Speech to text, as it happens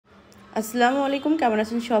আসসালামু আলাইকুম, কেমন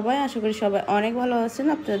আছেন সবাই? আশা করি সবাই অনেক ভালো আছেন।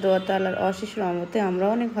 আপনাদের দোয়াতে আল্লাহর অশেষ রহমতে আমরা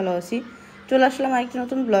অনেক ভালো আছি। চলে আসলাম আরেকটি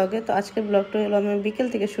নতুন ব্লগে। তো আজকের ব্লগটা হলো আমি বিকেল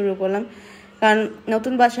থেকে শুরু করলাম, কারণ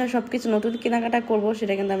নতুন বাসায় সব কিছু নতুন কেনাকাটা করব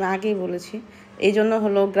সেটা কিন্তু আমি আগেই বলেছি। এই জন্য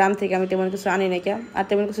হলো গ্রাম থেকে আমি তেমন কিছু আনি নাকি, আর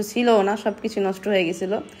তেমন কিছু ছিলও না, সব কিছু নষ্ট হয়ে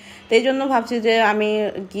গেছিলো। তো এই জন্য ভাবছি যে আমি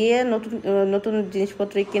গিয়ে নতুন নতুন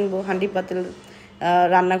জিনিসপত্রই কিনবো, হাঁডি পাতিল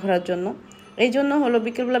রান্না করার জন্য। এই জন্য হলো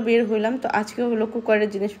বিকেলবেলা বের হইলাম। তো আজকে হলো কুকারের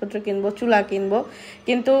জিনিসপত্র কিনবো, চুলা কিনবো।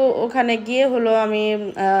 কিন্তু ওখানে গিয়ে হলো আমি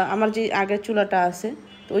আমার যে আগের চুলাটা আছে,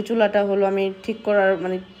 তো ওই চুলাটা হলো আমি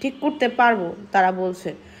ঠিক করতে পারবো তারা বলছে।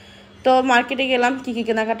 তো মার্কেটে গেলাম, কী কী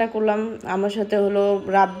কেনাকাটা করলাম। আমার সাথে হলো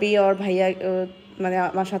রাব্বি আর ভাইয়া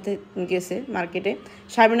আমার সাথে গেছে মার্কেটে।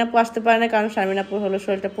 শারমিন আপু আসতে পারে না, কারণ শারমিন আপুর হলো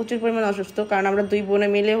শরীরটা প্রচুর পরিমাণে অসুস্থ। কারণ আমরা দুই বোনে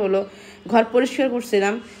মিলে হলো ঘর পরিষ্কার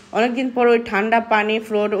করছিলাম অনেকদিন পর, ওই ঠান্ডা পানি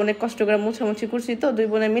ফ্লোর অনেক কষ্ট করে মুছামুছি করছি তো দুই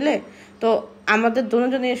বোনে মিলে। তো আমাদের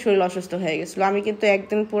দুজনের শরীর অসুস্থ হয়ে গেছিলো। আমি কিন্তু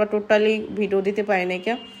একদিন পুরো টোটালি ভিডিও দিতে পারি না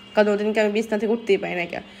কে, কারণ ওদিনকে আমি বিছনা থেকে উঠতেই পারি না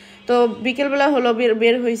কে। তো বিকেলবেলা হলো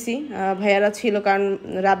বের হয়েছি, ভাইয়ারা ছিল, কারণ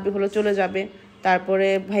রাব্বি হলো চলে যাবে, তারপরে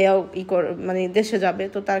ভাইয়াও দেশে যাবে।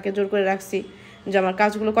 তো তাকে জোর করে রাখছি যে আমার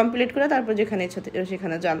কাজগুলো কমপ্লিট করে তারপর যেখানে ইচ্ছা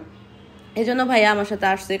সেখানে যান। এই জন্য ভাইয়া আমার সাথে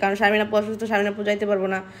আসছে, কারণ শারমিন আপু অসুস্থ, শারমিন আপু যাইতে পারবো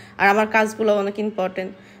না, আর আমার কাজগুলো অনেক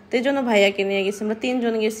ইম্পর্টেন্ট। তো এই জন্য ভাইয়াকে নিয়ে গেছি। আমরা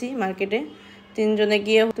তিনজন গেছি মার্কেটে। তিনজনে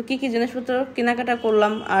গিয়ে তো কী কী জিনিসপত্র কেনাকাটা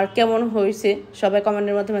করলাম আর কেমন হয়েছে সবাই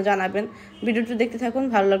কমেন্টের মাধ্যমে জানাবেন। ভিডিওটি দেখতে থাকুন,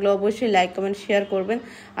 ভালো লাগলে অবশ্যই লাইক কমেন্ট শেয়ার করবেন।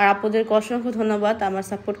 আর আপুদেরকে অসংখ্য ধন্যবাদ আমার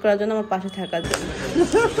সাপোর্ট করার জন্য, আমার পাশে থাকার জন্য।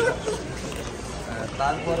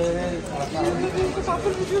 তারপরে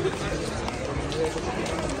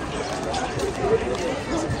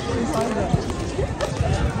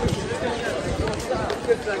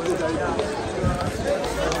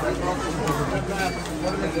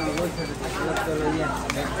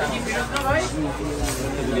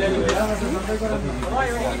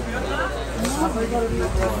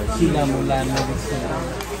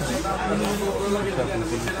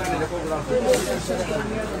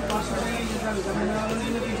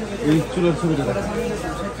এই চুলার ছবিটা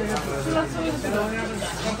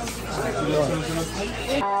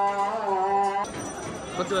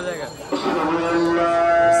কত জায়গা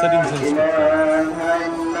সেটিং চেঞ্জ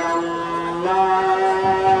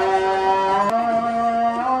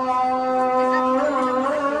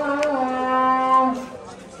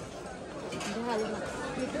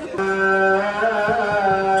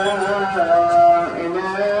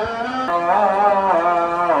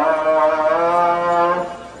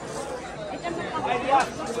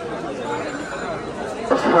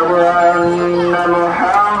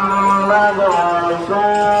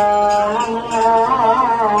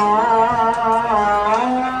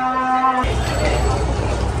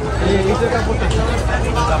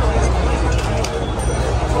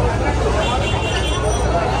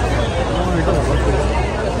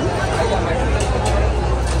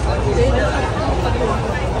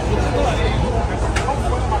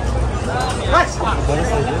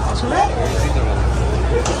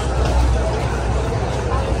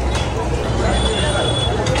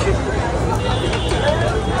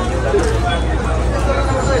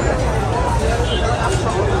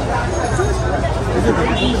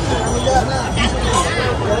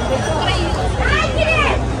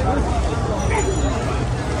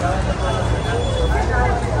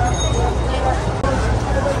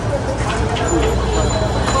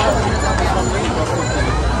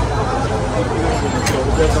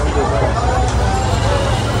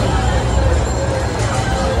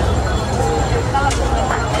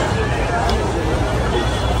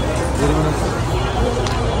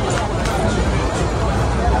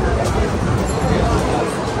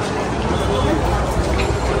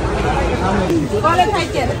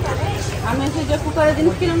আমি হচ্ছে যে কুকারের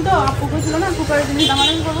জিনিস কিনলাম, তো আপু ছিল না কুকারের জিনিস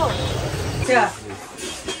দামাদামি করবো। হ্যাঁ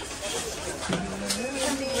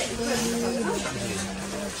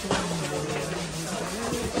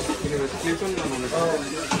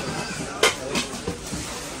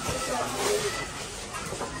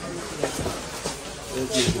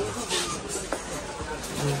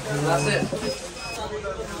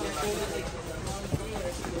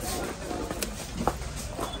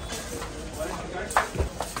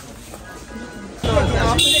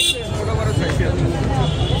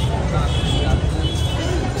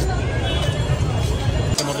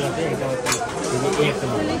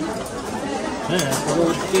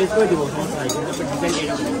চেঞ্জ করে দেবো, সমস্যা নাই, কিন্তু আপনার ডিজাইন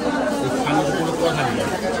এরকম সামনে কোনো পুরো থাকবে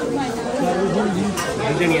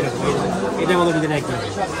ডিজাইন এরকম, এটা মতো ডিজাইন একদম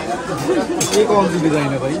এই কম ডিজাইন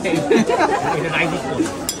না ভাই, এটা নাইস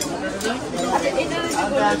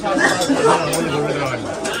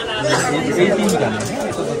এই তিনটা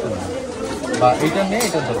বা এইটা নেই,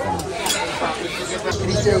 এটা দরকার নেই।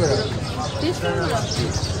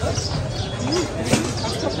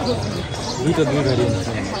 দুইটা দুই ভ্যারিয়েন্ট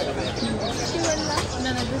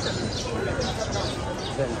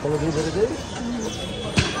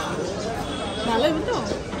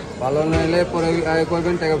ভালো নাইলে পরে আয়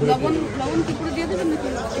করবেন, টাকা ফেরত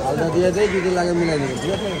আলাদা দিয়ে দেয়, যদি লাগে মিলাই নেবেন,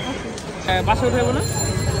 ঠিক আছে? বাসা উঠাইবো না,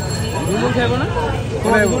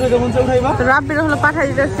 রাব্বির হলো পাঠাই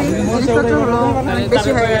দিতেছি, জিনিসপত্র হলো অনেক বেশি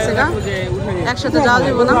হয়ে গেছে গা, একসাথে যাওয়া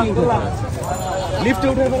যাবো না। লিফটে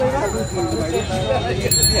উঠে ফেলাইবা,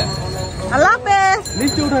 আল্লাহ হাফেজ।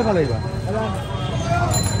 লিফটে উঠে ফেলাইবা।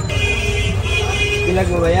 কি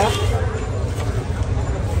লাগবে ভাইয়া?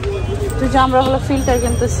 তো যে আমরা হলো ফিল্টার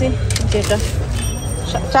কিনতেছি, যেটা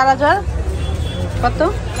 4000 কত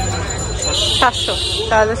 700,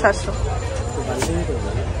 4700।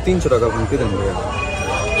 300 টাকা ফোন কে দেন ভাইয়া?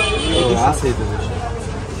 আছে তো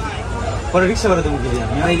পরে রিকশা করে তুমি কি দিয়া?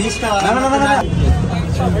 ভাই রিকশা না না না না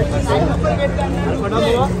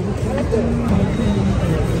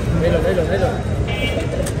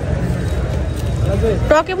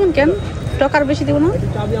টক এমন কেন? টক আর বেশি দিব না?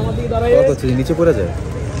 কত নিচে পড়ে যায়,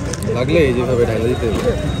 লাগলে এই যেভাবে ঢালা দিতে হবে।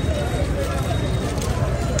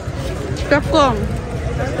 টক কম,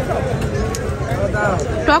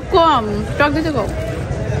 টক কম, টক দিতে কম।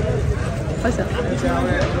 আচ্ছা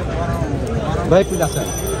ভাই কি আছে?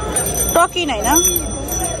 টকই নাই না?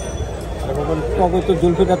 টক তো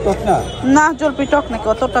জলপিটার টক না? না জলপি টক নাকি?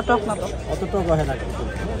 অতটা টক না তো। অত টক হয় না।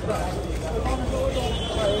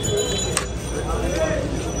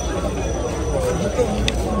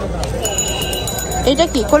 এইটা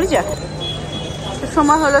কি কলিজা?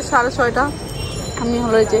 সময় হলো 6:30, আমি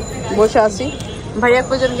হলো এই যে বসে আছি। ভাইয়া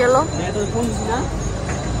কজন গেল?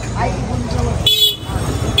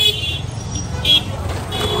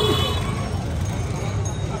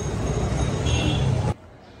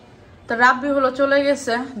 তো রাব্বি হলো চলে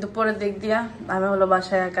গেছে দুপুরের দিক দিয়া, আমি হলো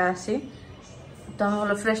বাসায় একা আছি। তো আমি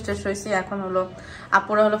হলো ফ্রেশ ট্রেশ হয়েছি, এখন হলো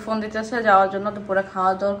আপুরা হলো ফোন দিতেছে যাওয়ার জন্য, দুপুরে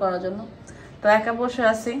খাওয়া দাওয়া করার জন্য। তো একা বসে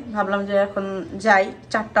আছি, ভাবলাম যে এখন যাই,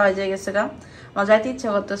 4টা বাজে গেছে গা, আমার যাইতে ইচ্ছা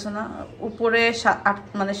করতেছে না। উপরে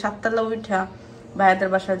মানে 7তলা উঠা ভাইয়াদের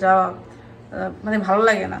বাসায় যাওয়া মানে ভালো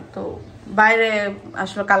লাগে না। তো বাইরে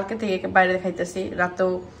আসলে কালকে থেকে বাইরে খাইতেছি,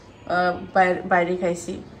 রাতেও বাইরে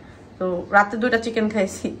খাইছি। তো রাতে 2টা চিকেন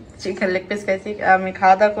খাইছি, চিকেন লেগ পিস খাইছি, আমি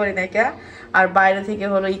খাওয়া দাওয়া করি না কে। আর বাইরে থেকে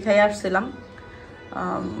হলো খাই আসছিলাম,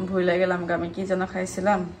 ভুলে গেলাম আমি কি যেন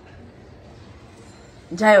খাইছিলাম।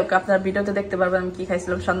 যাই হোক, আপনার ভিডিওতে দেখতে পারবেন আমি কি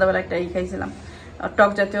খাইছিলাম। সন্ধ্যাবেলা একটা খাইছিলাম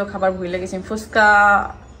টক জাতীয় খাবার, ভুলে গেছি ফুচকা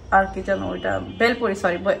আর কি যেন ওইটা, বেলপুরি,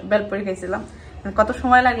 সরি বেলপুরি খাইছিলাম। কত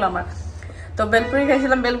সময় লাগলো আমার। তো বেলপুরি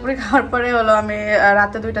খাইছিলাম, বেলপুরি খাওয়ার পরে হলো আমি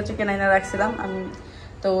রাতে 2টা চিকেন এনে রাখছিলাম আমি।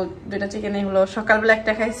 তো 2টা চিকেন হলো সকালবেলা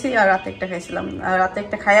একটা খাইছি আর রাতে একটা খাইছিলাম। আর রাতে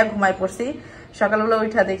একটা খাইয়া ঘুমাই পড়ছি, সকালবেলা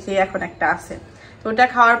ওইটা দেখি এখন একটা আছে। তো ওইটা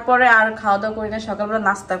খাওয়ার পরে আর খাওয়া দাওয়া করি না, সকালবেলা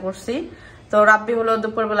নাস্তা করছি। তো রাব্বি হলো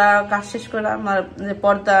দুপুরবেলা কাজ শেষ করে, আমার যে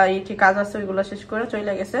পর্দা ঠিক কাজ আছে ওইগুলো শেষ করে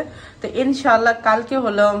চলে গেছে। তো ইনশাআল্লাহ কালকে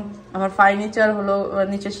হলো আমার ফার্নিচার হলো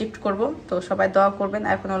নিচে শিফট করব। তো সবাই দোয়া করবেন।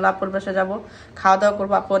 এখন হলো আপুর বাসায় যাবো, খাওয়া দাওয়া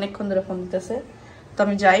করবো। আপু অনেকক্ষণ ধরে ফোন দিতেছে, তো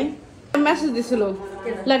আমি যাই। মেসেজ দিছিল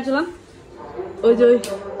লাগছিলাম ওই যে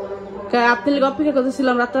আপনি অপেক্ষা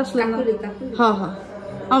করতেছিলাম, রাতে আসলেন না। হ্যাঁ হ্যাঁ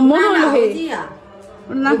আমার মনে হইলো,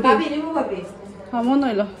 হ্যাঁ মনে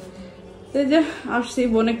হইলো। এই যে আসছি,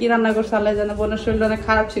 বোনে কি রান্না করছে আল্লাহ জানে। বোনের শরীর অনেক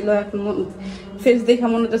খারাপ ছিল, এখন ফেস দেখে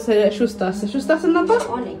মনে হচ্ছে সুস্থ আছে। সুস্থ আছেন না? তো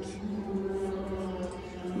অনেক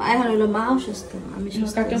এখন হলো মা অসুস্থ, আমি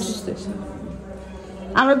সুস্থ। কাকে অসুস্থ হয়েছে?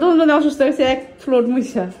 আমরা দুজনে অসুস্থ হয়েছি, এক ফ্লোর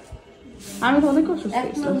মুইসা। আমি তো অনেক অসুস্থ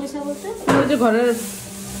হয়েছি, ওই যে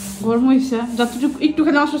ঘর মুইসা যতটুকু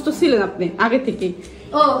একটুখানি অসুস্থ ছিলেন আপনি আগে থেকেই।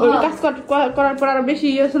 ওই কাজ করার পর আরো বেশি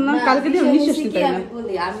ইয়ে না, কালকে দিয়ে নিঃশ্বাস নিতে পারি না।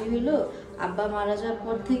 আমি হলো আব্বা মারা যাওয়ার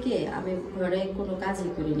পর থেকে আমি ঘরে কোনো কাজই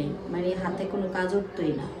করিনি, মানে হাতে কোনো কাজ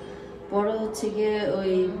উঠতোই না। পরে হচ্ছে গিয়ে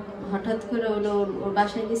ওই হঠাৎ করে হলো ওর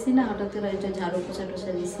বাসায় গেছি না, হঠাৎ করে ওইটা ঝাড়ু পোছা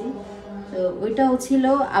টোছা দিছি। তো ওইটাও ছিল,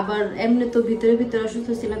 আবার এমনি তো ভিতরে ভিতরে অসুস্থ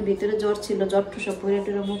ছিলাম, ভিতরে জ্বর ছিল, জ্বরটা সব পরে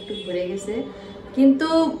টরে মুখ টুক ভরে গেছে। কিন্তু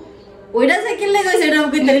ওইটা যে কিনলে গেছে এটা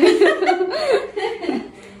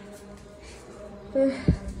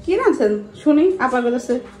কি রাঁধছেন শুনি? আপার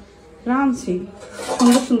কাছে রাঁধছি,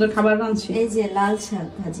 সুন্দর সুন্দর খাবার রাঁধছি। এই যে লাল শাক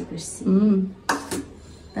ভাজি করছি,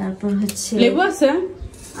 তারপর হচ্ছে লেবু আছে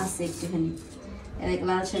একটুখানি,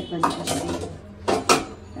 লাল শাক ভাজি করছি।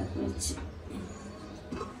 তারপর হচ্ছে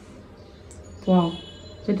ওয়াও,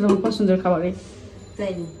 সেটা তোমার পছন্দের খাবার।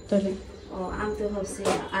 তাই না? তাহলে ও আমি তো ভাবছি।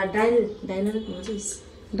 আর ডালের বুঝিস,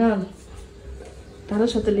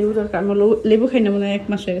 ডালের সাথে লেবু দরকার। আমরা লেবু খাই না মনে হয় 1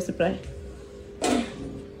 মাস হয়ে গেছে প্রায়।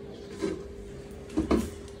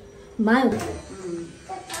 মায়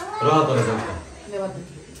রহা তোরে যাও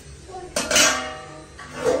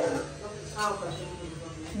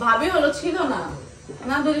ভাবি হলো ছিল না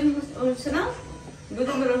না দুদিন হচ্ছে না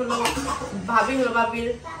দুদিন ধরে হলো ভাবি হলো ভাবির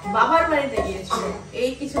বাবার বাড়িতে গিয়েছিল এই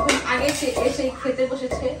কিছুক্ষণ আগে সে এসে খেতে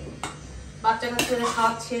বসেছে বাচ্চা কাচ্চাদের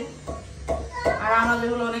খাওয়াচ্ছে আর আমাদের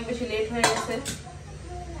হলো অনেক বেশি লেট হয়ে গেছে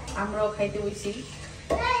আমরাও খাইতে বসি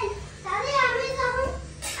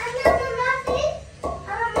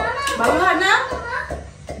ভালো হয় না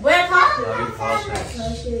বয়ে খা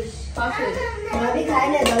ভাবি খাই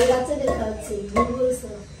না ভাবি বাচ্চাদের খাওয়াচ্ছি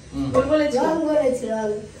ভুল বলেছি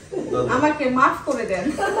আমাকে মাফ করে দেন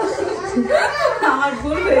আমার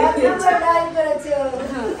ভুল হয়ে গিয়েছে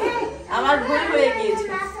আমার ভুল হয়ে গিয়েছে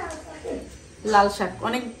লাল শাক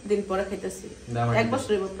অনেক দিন পরে খাইতেছি 1 বছর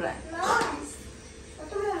হইব প্রায়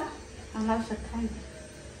লাল শাক খাই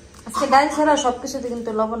আজকে ডাল ছাড়া সবকিছুতে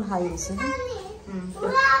কিন্তু লবণ হাই হয়েছে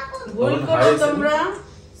ভুল করো তোমরা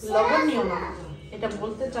লবণ নিও না এটা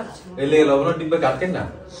বলতে চাচ্ছি না এলে লবণ ডিব্বা কাটকেন না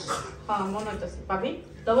হ্যাঁ মনে হইতাছে পাবি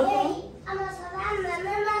লবণ নিও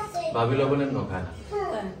ভাবি লবণের ন খায় না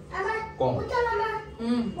কম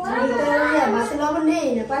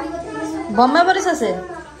বোম্বে মরিচ আছে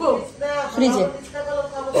ফ্রিজে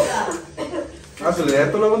আসলে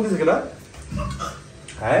এত লবণ দিছে কেডা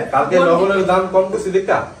হ্যাঁ কালকে লবণের দাম কম করছি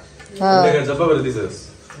দেখা হ্যাঁ দেখে জব্বা করে দিছিস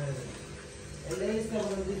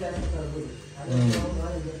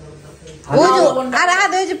ওই যে আর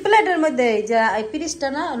আদা ওই যে প্লেটের মধ্যে যে এই পিরিসটা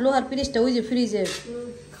না লোহার পিরিসটা ওই যে ফ্রিজে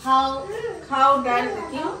খাও খাও ডাল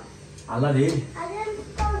কিও আল্লাহ রে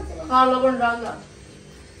খাও লবণ ডাল দাও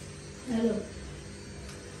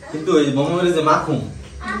কিন্তু ওই মোমোরে যে মাখুম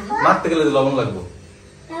মাখতে গেলে তো লবণ লাগবে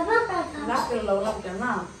লাগবে লবণ লাগবে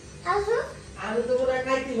না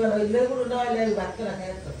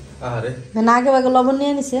আরে মানে আগে আগে লবণ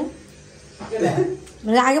নিয়ে নিছে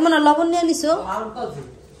মানে আগে মনে হয় লবণ নিয়ে নিছো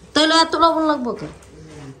তাহলে এত লবণ লাগবো কে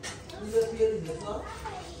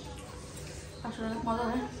আসলে মজা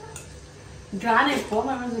হয় গ্রানে কম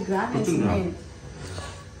আমার যে গ্রানে স্মেল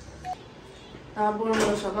তারপর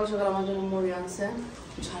সকাল সকাল আমার জন্য মুড়ি আনছে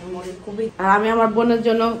ঝালমুড়ি খুবই আর আমি আমার বোনের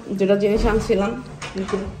জন্য যেটা জিনিস আনছিলাম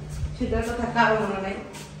কিন্তু সেটার কথা কারো মনে নেই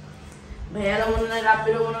ভাইয়ারও মনে নেই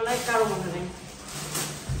রাব্বিরও মনে নেই কারো মনে নেই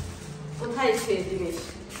কোথায় সে জিনিস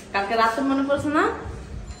কালকে রাতে মনে পড়ছে না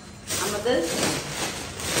আমাদের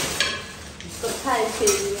কোথায় সে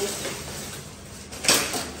জিনিস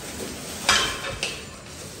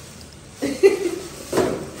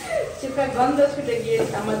সেটা গন্ধ ছুটে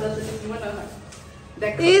গিয়েছে আমার যতটুকু মনে হয়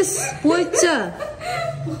ইস পয়চা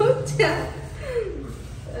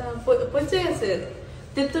পচে গেছে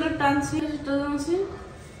তেঁতুলের টানছি টানছি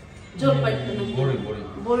জল পাইতে না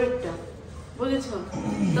বড়িটা বুঝেছো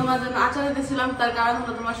তোমার জন্য আচার দিয়েছিলাম তার কারণ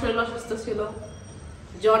হলো তোমার শরীর অসুস্থ ছিল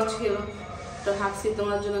জ্বর ছিল তো ভাবছি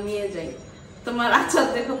তোমার জন্য নিয়ে যাই তোমার আচার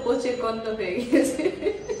দেখো পচে গন্ধ হয়ে গেছে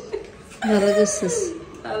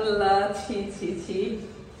আল্লাহ ছি ছি ছি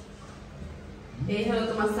এই হলো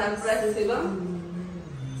তোমার সারপ্রাইজ ছিল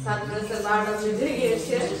সারপ্রাইজের 12টা বেজে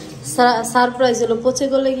গিয়েছে সারপ্রাইজ হলো পচে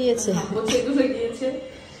গলে গিয়েছে পচে গলে গিয়েছে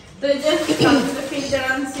তো এই যে ফিল্টার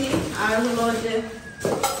আনছি আর হলো যে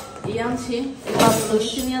আনছি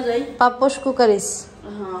নিয়ে যাই পাপোশ কুকারিস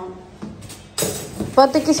হ্যাঁ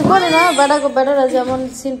পরে কিছু করে না বেড়ারা যেমন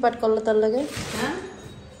সিন পাট করলো তার লাগে হ্যাঁ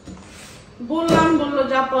বললো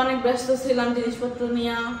যে আপু অনেক ব্যস্ত ছিলাম জিনিসপত্র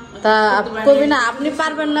নিয়ে তা কইবেন না আপনি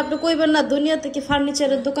পারবেন না আপনি কইবেন না দুনিয়াতে কি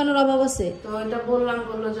ফার্নিচারের দোকানের অভাব আছে তো এটা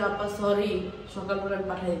বললো যে আপা সরি সকালবেলা আমি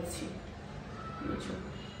পাঠিয়ে দিচ্ছি বুঝছো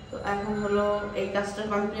তো এখন হলো এই কাজটা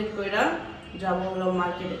কমপ্লিট কইরা যাবো হলো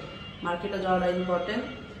মার্কেটে যাওয়াটা ইম্পর্টেন্ট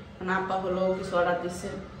কারণ আপা হলো কিছু অর্ডার দিচ্ছে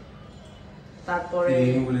তারপরে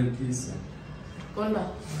কোনটা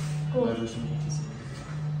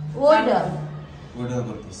ওইটা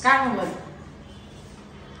কার মোবাইল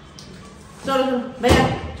চলো ভাইয়া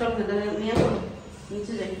চলো নিয়ে আসো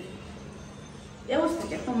নিচে যাই এ অবস্থা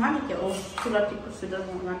কি একটা মাটি কে ও চুলা ঠিক করছে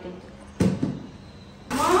মাটি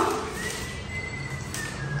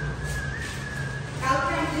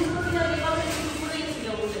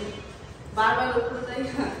বারবার উপরে যাই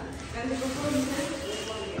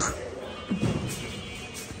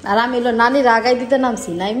আর আমি হলো নানির আগাই দিতে নামছি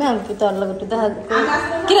নাই ম্যাম কি তো আল্লাহ একটু দেখা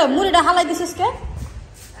কিরে মুড়িটা হালাই দিছিস কে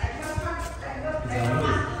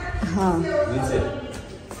হ্যাঁ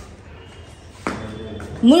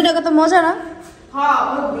মুড়িটা কত মজা না হ্যাঁ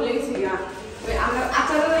ও ভুলে গেছি গা ওই আমরা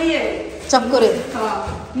আচার লইয়ে চপ করে হ্যাঁ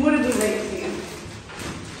মুড়ি ভুলে গেছি গা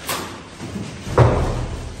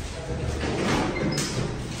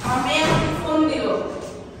আমি ফোন দিল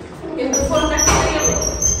কিন্তু ফোনটা কেটে গেল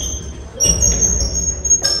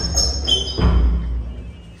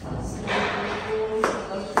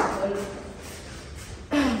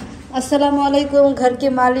अस्सलाम वालेकुम घर के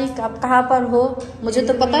मालिक, आप कहाँ पर हो? मुझे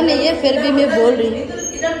तो पता नहीं है, फिर भी मैं बोल रही हूँ।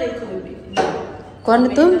 कौन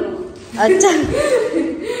तुम? अच्छा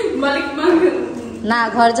না,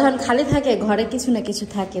 ঘর যখন খালি থাকে ঘরে কিছু না কিছু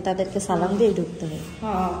থাকে, তাদেরকে সালাম দিয়ে ঢুকতে হয়।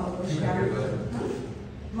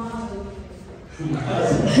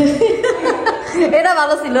 এটা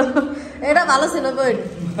ভালো ছিল, এটা ভালো ছিল। বই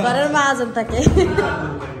ঘরের মহাজন থাকে।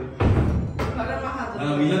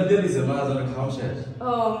 মিলাদ দিয়ে দিছে মহাজনের খাওয়া শেষ। ও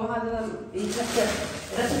মহাজন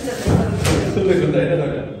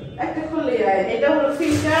একটা খুলে এটা হলো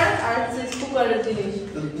ফিল্টার আর কুকারের জিনিস।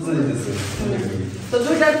 তো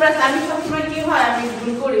দুইটার প্রাইস আমি সবসময় কি হয় আমি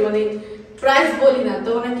ভুল করি, মানে প্রাইস বলি না, তো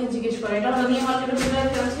অনেকে জিজ্ঞেস করে। এটা হলো নিউ মার্কেটের ভিতরে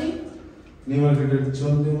আছে, নিউ মার্কেটের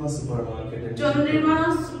Chandrima super market. Chandrima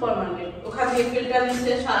super market, ওখান থেকে ফিল্টার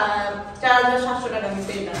নিচ্ছে 4700 টাকা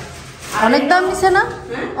নিচ্ছে। এটা অনেক দাম নিছে না?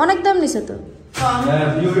 অনেক দাম নিছে তো। হ্যাঁ,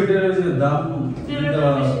 পিওরিটির যে দাম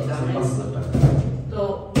 5000 টাকা। তো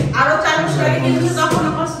আরো 4 টাকা কিন্তু তখন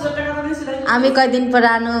 5000 টাকা নিছিল। আমি কয়দিন পর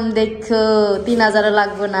আনুম, দেখো 3000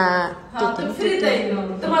 লাগবে না। ফ্রিতে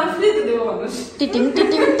তোমার ফ্রিতে দেব মানুষ। টিটিং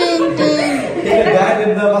টিটিং টিং টিং। এটা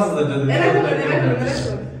গায়ের দাম 5000 টাকা।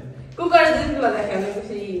 কুকার জিনিসগুলো দেখেন,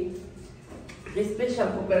 সেই স্পেশাল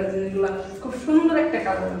কুকার জিনিসগুলো খুব সুন্দর একটা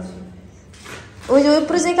কালার আছে। ওই যে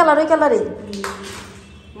উপরে যে কালার, ওই কালারই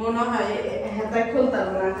মনে হয় হাতে খুলতাম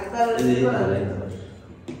না,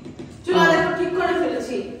 চুলা দেখো ঠিক করে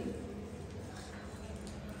ফেলেছি।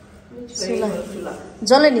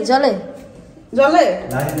 জ্বলেনি? জ্বলে জ্বলে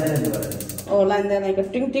লাইন দেয় না। ও লাইন দেয় না,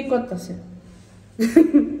 টিং টিং করতেছে।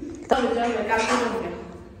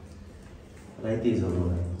 রাইতেই জ্বলবো,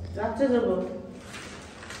 রাত্রে যাবো,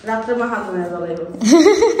 রাত্রে মা হাত ধরে জ্বলাইব।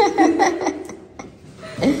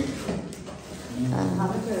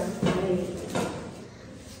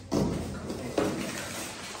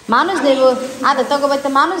 মানুষ দেব আরে তোকে বাইতে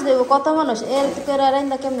মানুষ দেব, কত মানুষ এর করে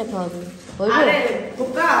রাইন্দা কেমনে খাওয়াবে? আরে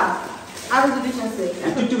বোকা, আরো জিনিস আছে,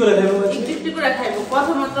 একটু করে খাবো, একটু করে খাইবো।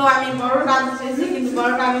 প্রথমত আমি বড়টা আনতে চাইছি, কিন্তু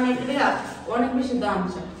বড়টা আমি নাই কিনে অনেক বেশি দাম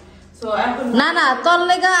চাই। সো এখন না না, তোর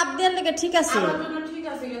লেগা আপদের লেগা ঠিক আছে, আমার জন্য ঠিক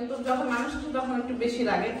আছে, কিন্তু যখন মানুষ আসে তখন একটু বেশি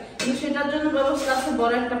লাগে। কিন্তু সেটার জন্য ব্যবস্থা আছে,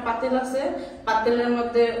 বড় একটা পাতিল আছে, পাতিলের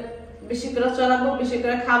মধ্যে বেশি করে চড়াবো, বেশি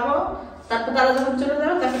করে খাবো। তারপর তারা যখন চলে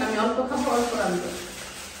যাবে তখন আমি অল্প খাবো, অল্প রাখবো।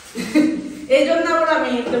 এই জন্য আবার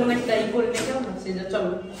আমি তেমন একটা ই করে নিতে ভাবছি যে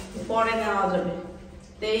চলো পরে নেওয়া যাবে।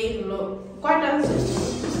 এই হলো কয়টা আছে?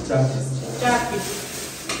 4 পিস।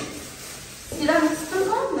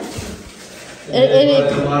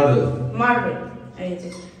 মার্বেল, এই যে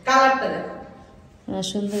কালারটা দেখো,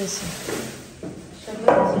 সুন্দর আছে।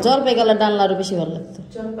 জলপাই কালার ডানলে আরো বেশি ভালো লাগতো।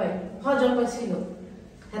 জলপাই, হ্যাঁ জলপাই ছিল,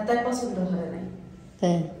 হ্যাঁ তাই পছন্দ হয় নাই।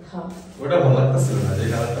 তাই হ্যাঁ ওটা ভালো লাগতেছিল না, যে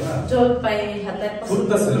কালারটা না জলপাই হ্যাঁ তাই পছন্দ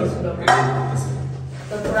ফুটতেছিল।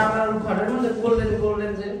 তারপর আমার ঘরের মধ্যে গোল্ডেন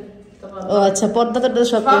গোল্ডেন যে, ও আচ্ছা, পর্দা টর্দা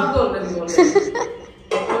সব সব গোল্ডেন গোল্ডেন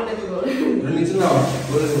গোল্ডেন গোল্ডেন। নিচে না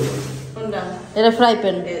বলে দেব কোনটা? এটা ফ্রাই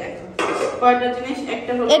প্যান। এই দেখো কয়টা জিনিস,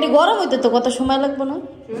 একটা হলো এটি গরম হইতে তো কত সময় লাগবে না?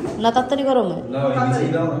 না তাড়াতাড়ি গরম হয়? না, ওই নিচে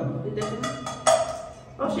দাও না।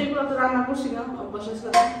 ও সেগুলো তো রান্না করছি না অভ্যাসের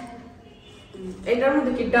সাথে। এটার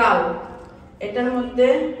মধ্যে কি ডাল, এটার মধ্যে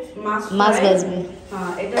মাছ ভাজবে।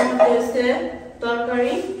 হ্যাঁ, এটার মধ্যে আছে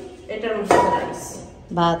তরকারি, এটার মধ্যে রাইস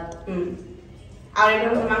ভাত। আর এটা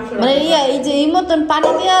হলো মাংস। মানে এই যে এই মতন পানি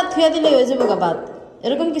দিয়া থুয়া দিলে হয়ে যাবে গা ভাত,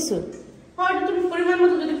 এরকম কিছু? হয় তুমি পরিমাণ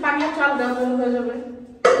মতো যদি পানি আর চাল দাও তাহলে হয়ে যাবে।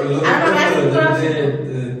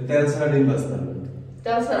 তেল ছাড়া ডিম ভাজতে হবে।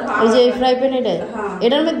 তেল ছাড়া, ওই যে ফ্রাই প্যান এটা,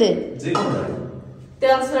 এটার মধ্যে যে কোনো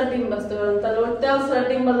তেল ছাড়া ডিম ভাজতে পারো, তাহলে তেল ছাড়া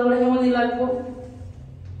ডিম ভাজতে হেমনি লাগবো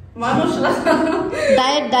মানুষ।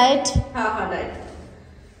 ডায়েট ডায়েট হ্যাঁ হ্যাঁ ডায়েট,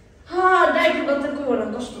 হ্যাঁ ডায়েট করতে খুব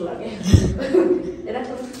কষ্ট লাগে। এটা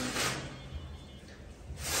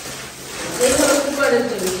এই হলো কুকারের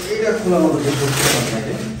জিনিস। এটা খোলা মতো যে করতে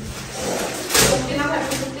আপনাকে কেনা থাকে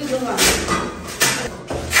সত্যি দোকান।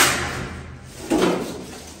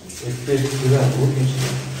 একটু খোলা বহুত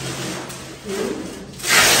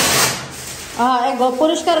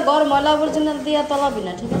পরিষ্কার ঘর ময়লা আবর্জনা দিয়া তলাবি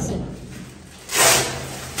না, ঠিক আছে?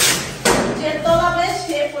 যে তলাবে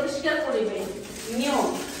সে পরিষ্কার করিবে, নিয়ম।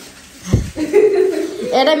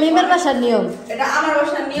 এটা মিমের বাসার নিয়ম। এটা আমার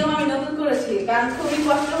বাসার নিয়ম, আমি নতুন করেছি, কারণ খুবই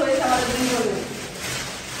কষ্ট হয়েছে আমার দিন করে।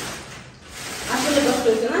 আসলে কষ্ট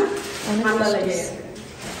হয়েছে না, ঠান্ডা লেগে গেছে।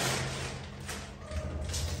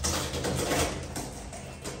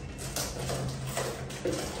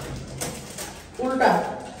 উল্টা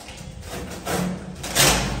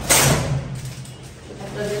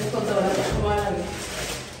একটা জিনিস করতে পারে সময় লাগে।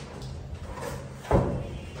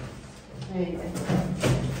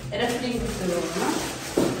 এটা ফ্রিং করতে পারবো না।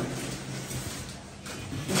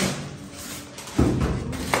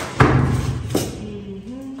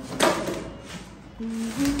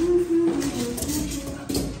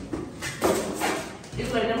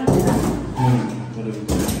 এগুলো এটা মধ্যে না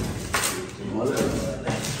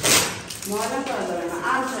ময়লা করা যাবে না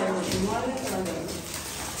আর চাই ময়লা করা যাবে না।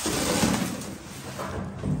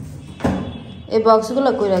 এই বক্সগুলো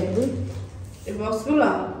কই রাখবি? এই বক্সগুলো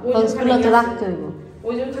তো রাখতে হইব।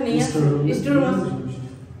 ওই যে ওখানে আছে স্টোর আছে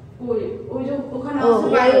ওই যে ওখানে ও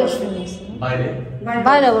আছে বাইরে বাইরে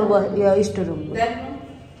বাইরে আবার স্টোর রুম। দেখ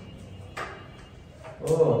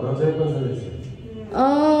ও দরজায় কোন দিয়েছে ও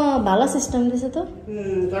ভালো সিস্টেম দিছে তো।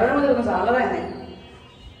 ঘরের মধ্যে কোনো আলাদা নাই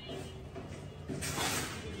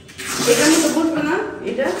এখানে তো বসবে না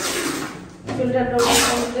এটা ফিল্টারটা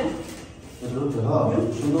করতে হ্যাঁ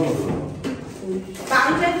সুন্দর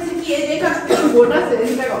পানি চাইতেছে কি এই দেখা বোর্ড আছে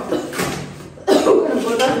এটা কত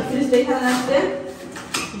বোর্ড আছে ফ্রিজ এখানে আছে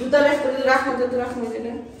জুতা রাখতে রাখা যেতে রাখা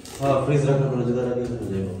এটা হ্যাঁ ফ্রিজ রাখার পরে জুতা রাখতে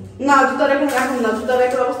যাবে না জুতা রাখুন রাখুন না জুতা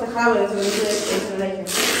রাখার অবস্থা খারাপ হয়ে গেছে এখানে রেখে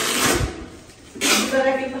জুতা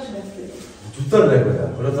রাখি পাশে রাখতে জুতা রাখবে না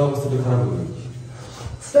ওটা তো অবস্থা খারাপ হয়ে গেছে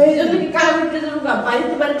তো এই জন্য কি কালো উঠতে যাবো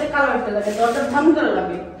বাড়িতে বাড়িতে কালো একটা লাগে দরজা ধাম করা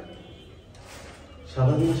লাগে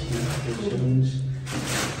সাদা জিনিস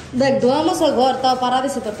দেখ দোয়া মশা ঘর তাও পাড়া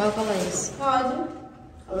দিছে তো কাউ কালাই আছে। হ্যাঁ এই যে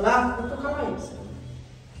আল্লাহ কত কালো হয়েছে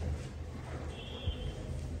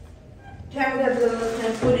ঠ্যাংটা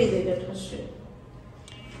ঠ্যাং পরিয়ে দেবে ঠাসে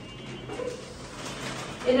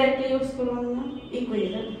এটা একটা ইউজ করলাম না এই করে